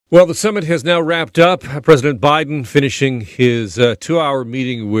Well, the summit has now wrapped up. President Biden finishing his 2-hour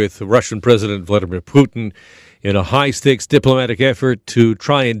meeting with Russian President Vladimir Putin in a high-stakes diplomatic effort to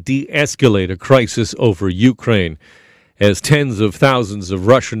try and de-escalate a crisis over Ukraine, as tens of thousands of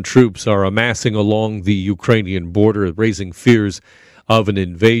Russian troops are amassing along the Ukrainian border, raising fears of an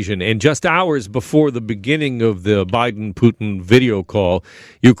invasion. And just hours before the beginning of the Biden-Putin video call,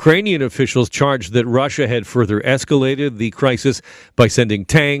 Ukrainian officials charged that Russia had further escalated the crisis by sending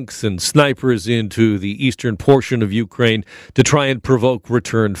tanks and snipers into the eastern portion of Ukraine to try and provoke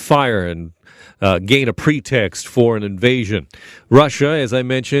return fire and gain a pretext for an invasion. Russia, as I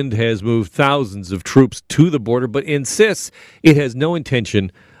mentioned, has moved thousands of troops to the border, but insists it has no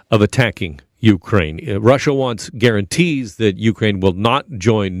intention of attacking Ukraine. Russia wants guarantees that Ukraine will not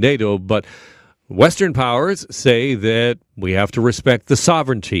join NATO, but Western powers say that we have to respect the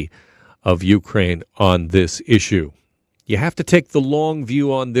sovereignty of Ukraine on this issue. You have to take the long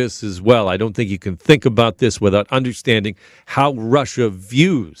view on this as well. I don't think you can think about this without understanding how Russia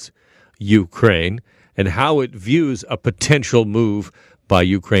views Ukraine and how it views a potential move by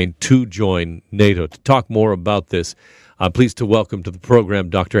Ukraine to join NATO. To talk more about this, I'm pleased to welcome to the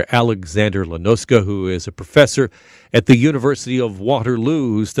program Dr. Alexander Lenoska, who is a professor at the University of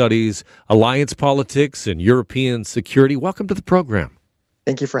Waterloo who studies alliance politics and European security. Welcome to the program.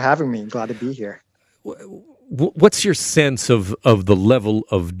 Thank you for having me. Glad to be here. What's your sense of the level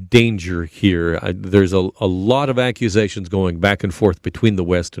of danger here? There's a lot of accusations going back and forth between the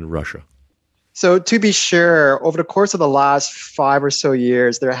West and Russia. So to be sure, over the course of the last 5 or so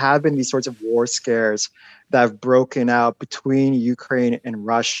years, there have been these sorts of war scares that have broken out between Ukraine and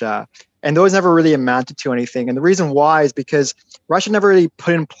Russia. And those never really amounted to anything. And the reason why is because Russia never really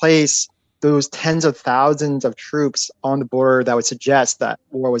put in place those tens of thousands of troops on the border that would suggest that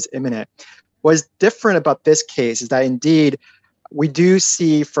war was imminent. What's different about this case is that indeed, we do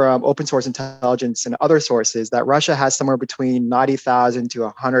see from open source intelligence and other sources that Russia has somewhere between 90,000 to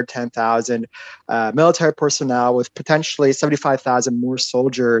 110,000 military personnel with potentially 75,000 more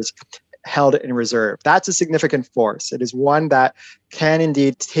soldiers held in reserve. That's a significant force. It is one that can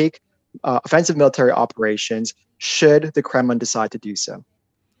indeed take offensive military operations should the Kremlin decide to do so.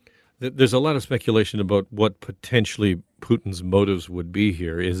 There's a lot of speculation about what potentially Putin's motives would be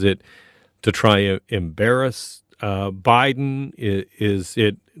here. Is it to try and embarrass Biden? Is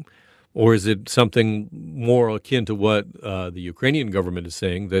it, or is it something more akin to what the Ukrainian government is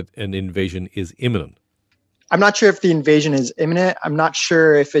saying, that an invasion is imminent? I'm not sure if the invasion is imminent. I'm not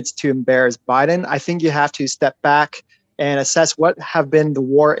sure if it's to embarrass Biden. I think you have to step back and assess what have been the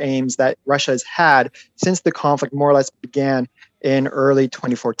war aims that Russia has had since the conflict more or less began in early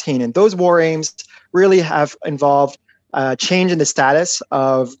 2014. And those war aims really have involved change in the status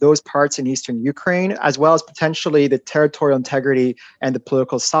of those parts in eastern Ukraine, as well as potentially the territorial integrity and the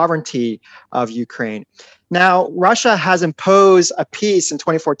political sovereignty of Ukraine. Now, Russia has imposed a peace in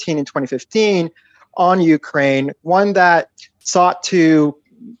 2014 and 2015 on Ukraine, one that sought to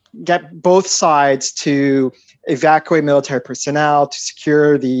get both sides to evacuate military personnel, to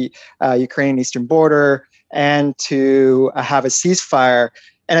secure the Ukrainian eastern border, and to have a ceasefire.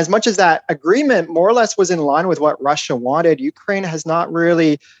 And as much as that agreement more or less was in line with what Russia wanted, Ukraine has not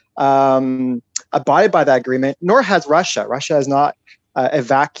really abided by that agreement, nor has Russia. Russia has not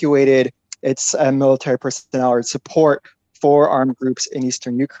evacuated its military personnel or support for armed groups in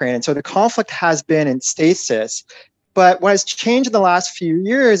eastern Ukraine. And so the conflict has been in stasis. But what has changed in the last few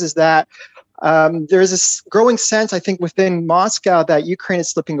years is that there's this growing sense, I think, within Moscow that Ukraine is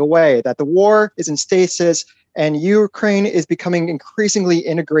slipping away, that the war is in stasis, and Ukraine is becoming increasingly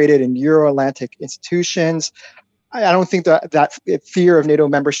integrated in Euro-Atlantic institutions. I don't think that fear of NATO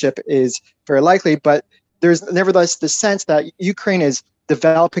membership is very likely, but there's nevertheless the sense that Ukraine is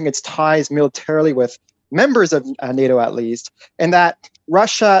developing its ties militarily with members of NATO at least, and that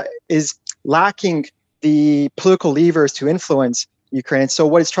Russia is lacking the political levers to influence Ukraine. So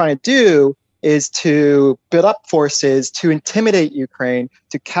what it's trying to do is to build up forces to intimidate Ukraine,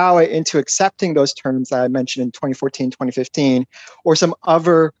 to cow it into accepting those terms that I mentioned in 2014, 2015, or some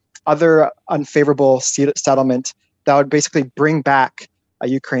other unfavorable settlement that would basically bring back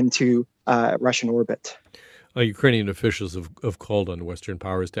Ukraine to Russian orbit. Ukrainian officials have called on Western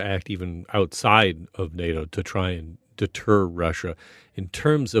powers to act even outside of NATO to try and deter Russia. In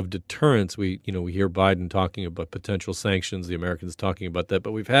terms of deterrence, we hear Biden talking about potential sanctions, the Americans talking about that,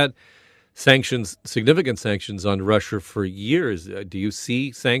 but we've had sanctions, significant sanctions on Russia for years. Do you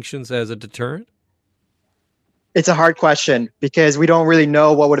see sanctions as a deterrent? It's a hard question because we don't really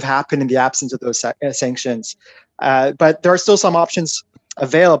know what would have happened in the absence of those sanctions. But there are still some options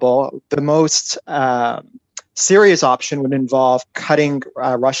available. The most serious option would involve cutting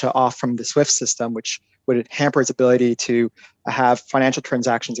Russia off from the SWIFT system, which would hamper its ability to have financial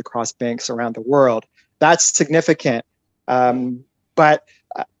transactions across banks around the world. That's significant. But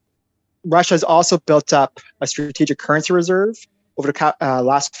Russia has also built up a strategic currency reserve over the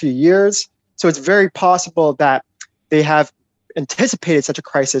last few years. So it's very possible that they have anticipated such a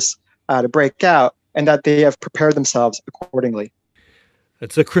crisis to break out and that they have prepared themselves accordingly.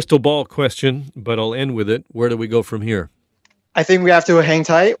 It's a crystal ball question, but I'll end with it. Where do we go from here? I think we have to hang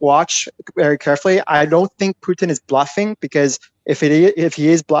tight, watch very carefully. I don't think Putin is bluffing, because if he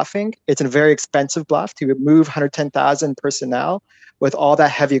is bluffing, it's a very expensive bluff to move 110,000 personnel with all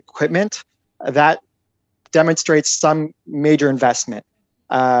that heavy equipment. That demonstrates some major investment.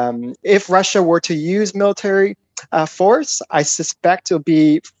 If Russia were to use military force, I suspect it will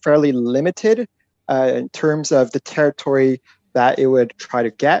be fairly limited in terms of the territory that it would try to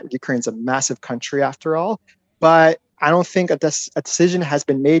get. Ukraine's a massive country after all. But I don't think a decision has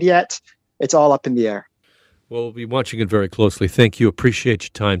been made yet. It's all up in the air. Well, we'll be watching it very closely. Thank you. Appreciate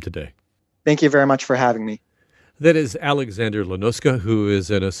your time today. Thank you very much for having me. That is Alexander Lanuska, who is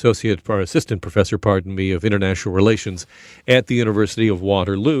an assistant professor, of international relations at the University of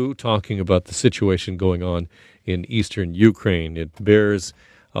Waterloo, talking about the situation going on in eastern Ukraine. It bears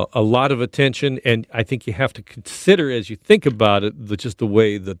a lot of attention, and I think you have to consider, as you think about it, just the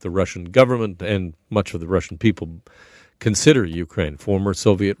way that the Russian government and much of the Russian people consider Ukraine. Former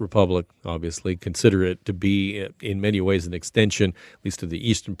Soviet Republic, obviously, consider it to be, in many ways, an extension, at least of the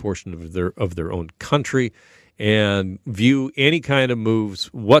eastern portion of their own country, and view any kind of moves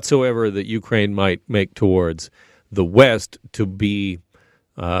whatsoever that Ukraine might make towards the West to be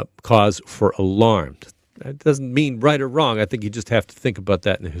cause for alarm. That doesn't mean right or wrong. I think you just have to think about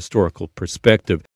that in a historical perspective.